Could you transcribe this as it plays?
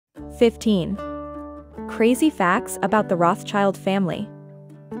15. Crazy facts about the Rothschild family.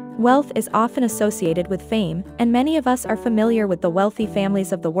 Wealth is often associated with fame, and many of us are familiar with the wealthy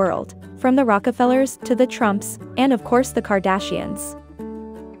families of the world, from the Rockefellers to the Trumps, and of course the Kardashians.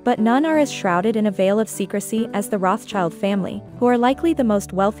 But none are as shrouded in a veil of secrecy as the Rothschild family, who are likely the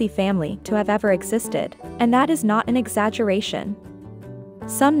most wealthy family to have ever existed, and that is not an exaggeration.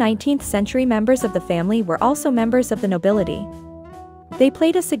 Some 19th century members of the family were also members of the nobility. They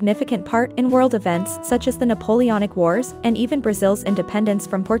played a significant part in world events such as the Napoleonic Wars and even Brazil's independence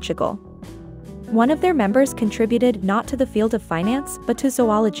from Portugal. One of their members contributed not to the field of finance but to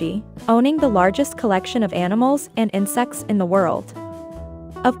zoology, owning the largest collection of animals and insects in the world.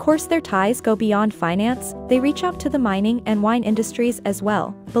 Of course, their ties go beyond finance, they reach out to the mining and wine industries as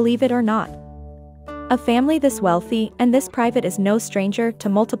well, believe it or not. A family this wealthy and this private is no stranger to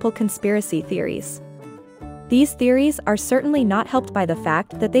multiple conspiracy theories. These theories are certainly not helped by the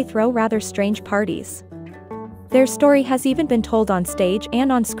fact that they throw rather strange parties. Their story has even been told on stage and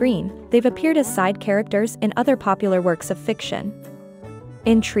on screen. They've appeared as side characters in other popular works of fiction.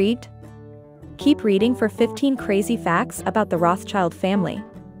 Intrigued? Keep reading for 15 crazy facts about the Rothschild family.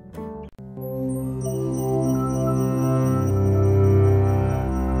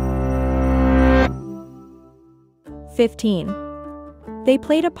 They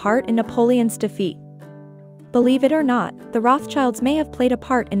played a part in Napoleon's defeat. Believe it or not, the Rothschilds may have played a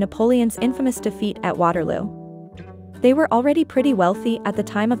part in Napoleon's infamous defeat at Waterloo. They were already pretty wealthy at the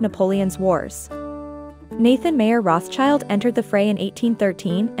time of Napoleon's wars. Nathan Mayer Rothschild entered the fray in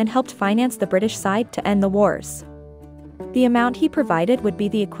 1813 and helped finance the British side to end the wars. The amount he provided would be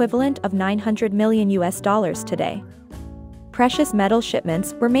the equivalent of $900 million today. Precious metal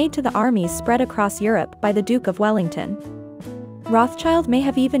shipments were made to the armies spread across Europe by the Duke of Wellington. Rothschild may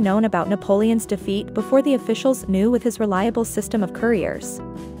have even known about Napoleon's defeat before the officials knew with his reliable system of couriers.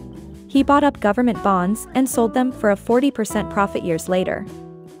 He bought up government bonds and sold them for a 40% profit years later.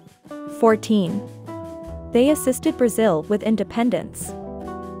 14. They assisted Brazil with independence.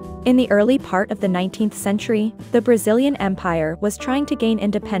 In the early part of the 19th century, the Brazilian Empire was trying to gain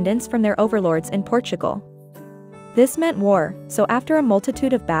independence from their overlords in Portugal. This meant war, so after a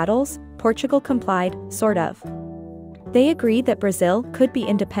multitude of battles, Portugal complied, sort of. They agreed that Brazil could be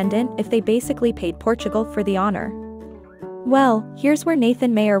independent if they basically paid Portugal for the honor. Well, here's where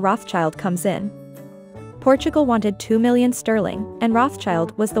Nathan Mayer Rothschild comes in. Portugal wanted 2 million sterling, and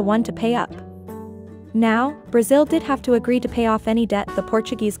Rothschild was the one to pay up. Now, Brazil did have to agree to pay off any debt the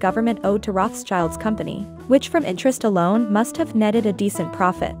Portuguese government owed to Rothschild's company, which from interest alone must have netted a decent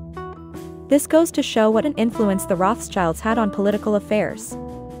profit. This goes to show what an influence the Rothschilds had on political affairs.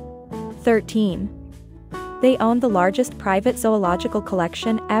 13. They owned the largest private zoological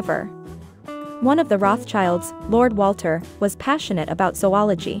collection ever. One of the Rothschilds, Lord Walter, was passionate about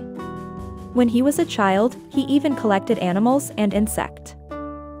zoology. When he was a child, he even collected animals and insects.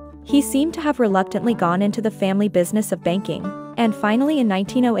 He seemed to have reluctantly gone into the family business of banking, and finally in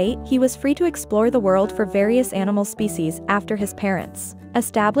 1908 he was free to explore the world for various animal species after his parents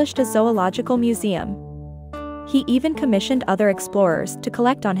established a zoological museum. He even commissioned other explorers to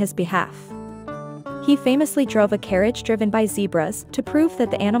collect on his behalf. He famously drove a carriage driven by zebras to prove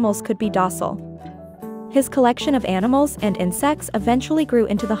that the animals could be docile. His collection of animals and insects eventually grew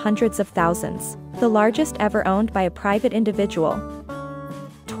into the hundreds of thousands, the largest ever owned by a private individual.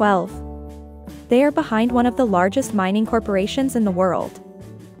 12. They are behind one of the largest mining corporations in the world.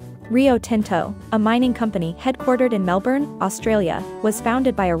 Rio Tinto, a mining company headquartered in Melbourne, Australia, was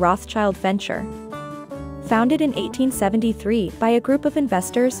founded by a Rothschild venture. Founded in 1873 by a group of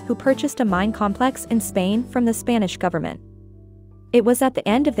investors who purchased a mine complex in Spain from the Spanish government. It was at the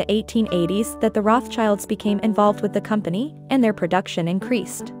end of the 1880s that the Rothschilds became involved with the company, and their production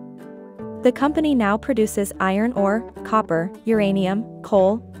increased. The company now produces iron ore, copper, uranium,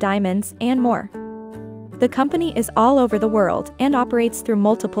 coal, diamonds, and more. The company is all over the world and operates through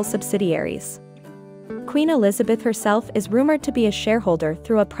multiple subsidiaries. Queen Elizabeth herself is rumored to be a shareholder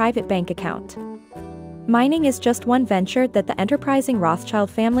through a private bank account. Mining is just one venture that the enterprising Rothschild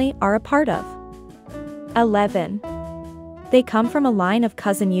family are a part of. 11. They come from a line of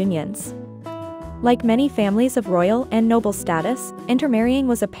cousin unions. Like many families of royal and noble status, intermarrying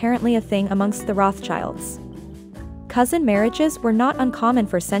was apparently a thing amongst the Rothschilds. Cousin marriages were not uncommon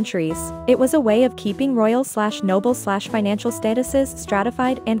for centuries. It was a way of keeping royal/noble/financial statuses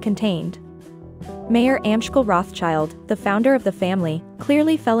stratified and contained. Mayer Amschel Rothschild, the founder of the family,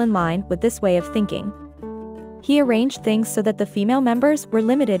 clearly fell in line with this way of thinking. He arranged things so that the female members were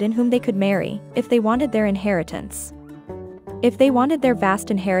limited in whom they could marry, if they wanted their inheritance. If they wanted their vast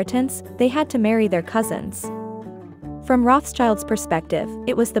inheritance, they had to marry their cousins. From Rothschild's perspective,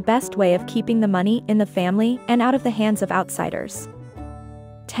 it was the best way of keeping the money in the family and out of the hands of outsiders.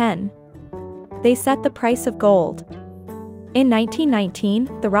 10. They set the price of gold. In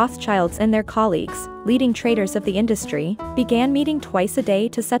 1919, the Rothschilds and their colleagues, leading traders of the industry, began meeting twice a day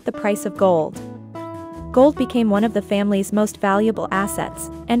to set the price of gold. Gold became one of the family's most valuable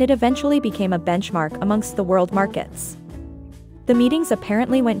assets, and it eventually became a benchmark amongst the world markets. The meetings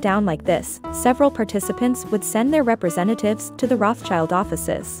apparently went down like this: several participants would send their representatives to the Rothschild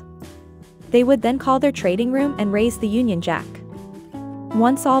offices. They would then call their trading room and raise the Union Jack.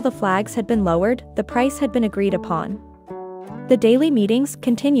 Once all the flags had been lowered, the price had been agreed upon. The daily meetings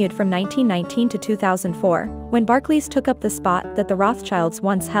continued from 1919 to 2004, when Barclays took up the spot that the Rothschilds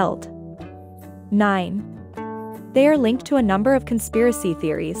once held. 9. They are linked to a number of conspiracy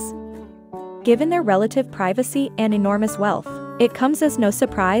theories. Given their relative privacy and enormous wealth, it comes as no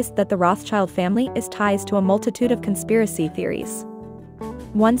surprise that the Rothschild family is tied to a multitude of conspiracy theories.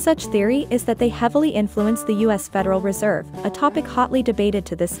 One such theory is that they heavily influenced the U.S. Federal Reserve, a topic hotly debated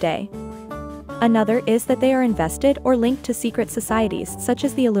to this day. Another is that they are invested or linked to secret societies such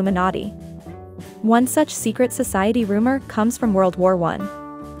as the Illuminati. One such secret society rumor comes from World War I.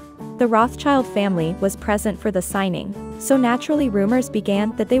 The Rothschild family was present for the signing, so naturally rumors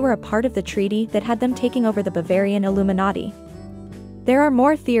began that they were a part of the treaty that had them taking over the Bavarian Illuminati. There are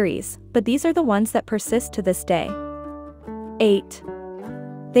more theories, but these are the ones that persist to this day. 8.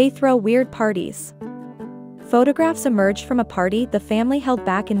 They throw weird parties. Photographs emerged from a party the family held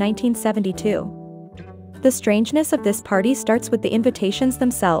back in 1972. The strangeness of this party starts with the invitations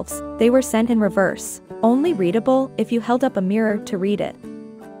themselves. They were sent in reverse, only readable if you held up a mirror to read it.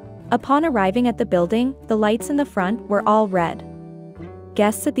 Upon arriving at the building, the lights in the front were all red.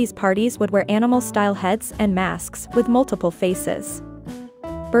 Guests at these parties would wear animal-style heads and masks with multiple faces.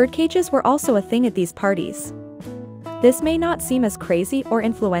 Birdcages were also a thing at these parties. This may not seem as crazy or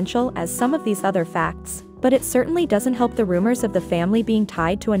influential as some of these other facts, but it certainly doesn't help the rumors of the family being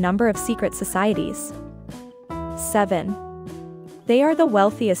tied to a number of secret societies. 7. They are the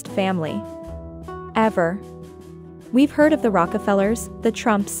wealthiest family ever. We've heard of the Rockefellers, the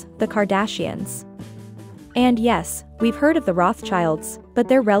Trumps, the Kardashians. And yes, we've heard of the Rothschilds, but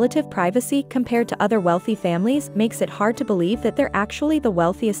their relative privacy compared to other wealthy families makes it hard to believe that they're actually the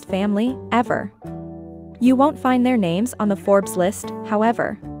wealthiest family ever. You won't find their names on the Forbes list,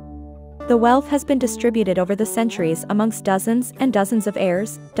 however. The wealth has been distributed over the centuries amongst dozens and dozens of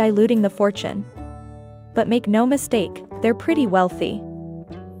heirs, diluting the fortune. But make no mistake, they're pretty wealthy.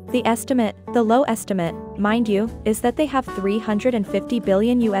 The estimate, the low estimate, mind you, is that they have $350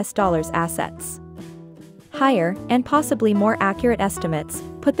 billion assets. Higher, and possibly more accurate estimates,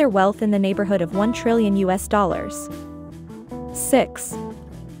 put their wealth in the neighborhood of $1 trillion. 6.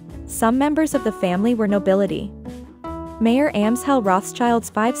 Some members of the family were nobility. Mayer Amschel Rothschild's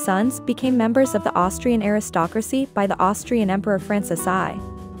 5 sons became members of the Austrian aristocracy by the Austrian Emperor Francis I.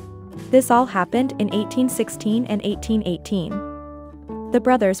 This all happened in 1816 and 1818. The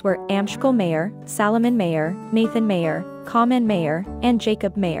brothers were Amschel Mayer, Salomon Mayer, Nathan Mayer, Kaumann Mayer, and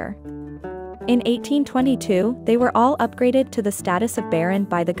Jacob Mayer. In 1822, they were all upgraded to the status of baron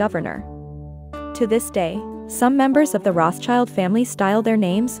by the governor. To this day, some members of the Rothschild family style their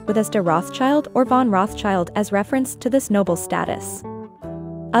names with as de Rothschild or von Rothschild as reference to this noble status.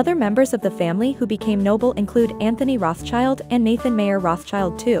 Other members of the family who became noble include Anthony Rothschild and Nathan Mayer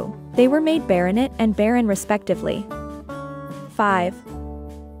Rothschild II. They were made baronet and baron respectively. 5.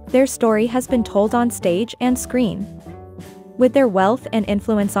 Their story has been told on stage and screen. With their wealth and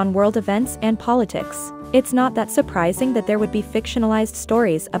influence on world events and politics, it's not that surprising that there would be fictionalized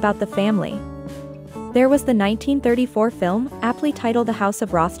stories about the family. There was the 1934 film, aptly titled The House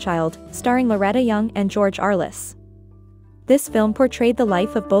of Rothschild, starring Loretta Young and George Arliss. This film portrayed the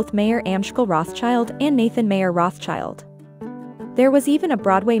life of both Mayer Amschel Rothschild and Nathan Mayer Rothschild. There was even a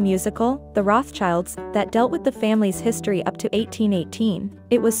Broadway musical, The Rothschilds, that dealt with the family's history up to 1818.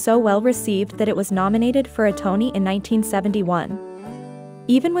 It was so well received that it was nominated for a Tony in 1971.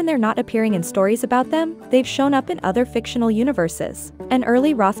 Even when they're not appearing in stories about them, they've shown up in other fictional universes. An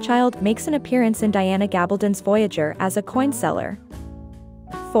early Rothschild makes an appearance in Diana Gabaldon's Voyager as a coin seller.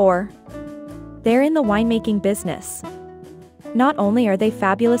 4. They're in the winemaking business. Not only are they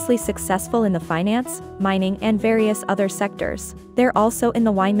fabulously successful in the finance, mining, and various other sectors, they're also in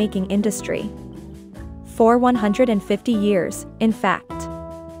the winemaking industry. For 150 years, in fact.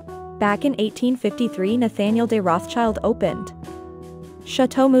 Back in 1853, Nathaniel de Rothschild opened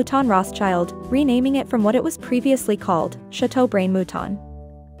Chateau Mouton Rothschild, renaming it from what it was previously called, Chateau Brain Mouton.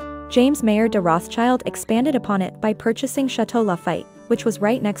 James Mayer de Rothschild expanded upon it by purchasing Chateau Lafite, which was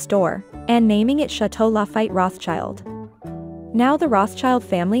right next door, and naming it Chateau Lafite Rothschild. Now the Rothschild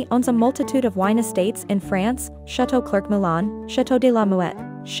family owns a multitude of wine estates in France: Chateau Clerc Moulin, Chateau de la Muette,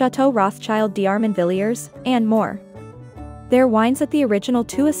 Chateau Rothschild d'Armenvilliers, and more. Their wines at the original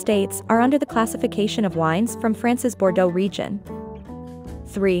two estates are under the classification of wines from France's Bordeaux region.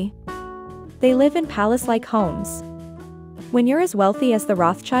 3. They live in palace-like homes. When you're as wealthy as the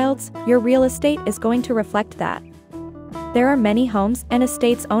Rothschilds, your real estate is going to reflect that. There are many homes and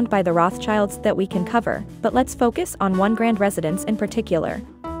estates owned by the Rothschilds that we can cover, but let's focus on one grand residence in particular.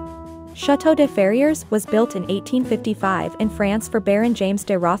 Chateau de Ferrières was built in 1855 in France for Baron James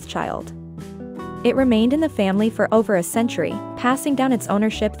de Rothschild. It remained in the family for over a century, passing down its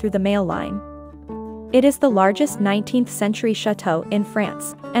ownership through the male line. It is the largest 19th-century chateau in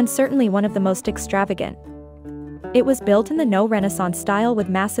France, and certainly one of the most extravagant. It was built in the Neo-Renaissance style with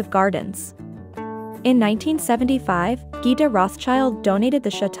massive gardens. In 1975, Guy de Rothschild donated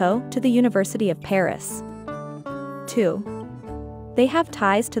the chateau to the University of Paris. 2. They have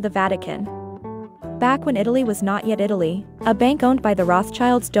ties to the Vatican. Back when Italy was not yet Italy, a bank owned by the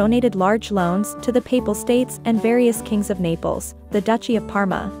Rothschilds donated large loans to the Papal States and various kings of Naples, the Duchy of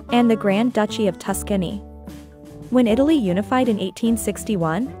Parma, and the Grand Duchy of Tuscany. When Italy unified in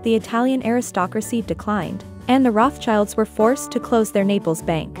 1861, the Italian aristocracy declined, and the Rothschilds were forced to close their Naples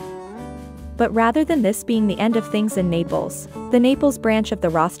bank. But rather than this being the end of things in Naples, the Naples branch of the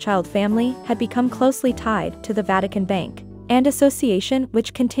Rothschild family had become closely tied to the Vatican Bank, an association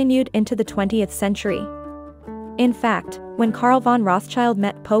which continued into the 20th century. In fact, when Karl von Rothschild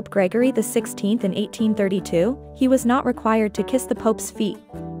met Pope Gregory XVI in 1832, he was not required to kiss the Pope's feet.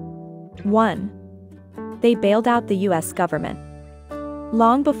 1. They bailed out the US government.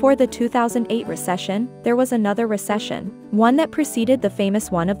 Long before the 2008 recession, there was another recession, one that preceded the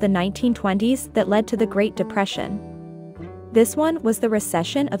famous one of the 1920s that led to the Great Depression. This one was the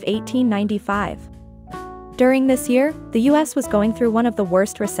recession of 1895. During this year, the US was going through one of the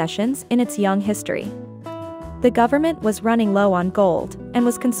worst recessions in its young history. The government was running low on gold and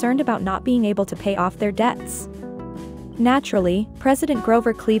was concerned about not being able to pay off their debts. Naturally, President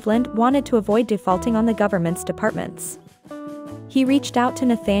Grover Cleveland wanted to avoid defaulting on the government's departments. He reached out to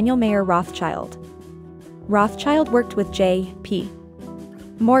Nathaniel Mayer Rothschild. Rothschild worked with J.P.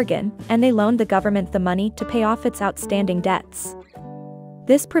 Morgan, and they loaned the government the money to pay off its outstanding debts.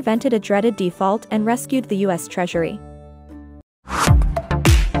 This prevented a dreaded default and rescued the US Treasury.